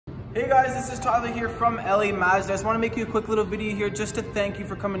Hey guys, this is Tyler here from LA Mazda. I just want to make you a quick little video here just to thank you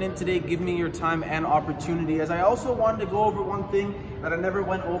for coming in today, giving me your time and opportunity, as I also wanted to go over one thing that I never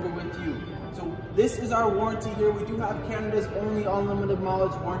went over with you. So this is our warranty here. We do have Canada's only unlimited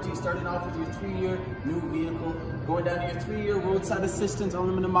mileage warranty, starting off with your 3-year new vehicle, going down to your 3-year roadside assistance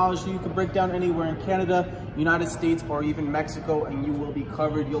unlimited mileage, so you can break down anywhere in Canada, United States, or even Mexico, and you will be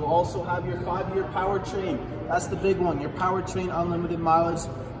covered. You'll also have your 5-year powertrain. That's the big one, your powertrain unlimited mileage.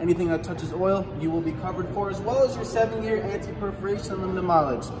 Anything that touches oil, you will be covered for, as well as your 7-year anti-perforation unlimited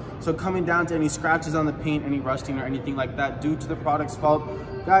mileage. So coming down to any scratches on the paint, any rusting or anything like that due to the product's fault.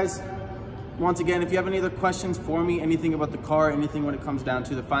 Guys, once again, if you have any other questions for me, anything about the car, anything when it comes down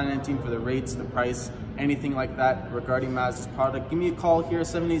to the financing for the rates, the price, anything like that regarding Mazda's product, give me a call here at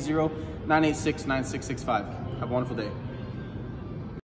 780-986-9665. Have a wonderful day.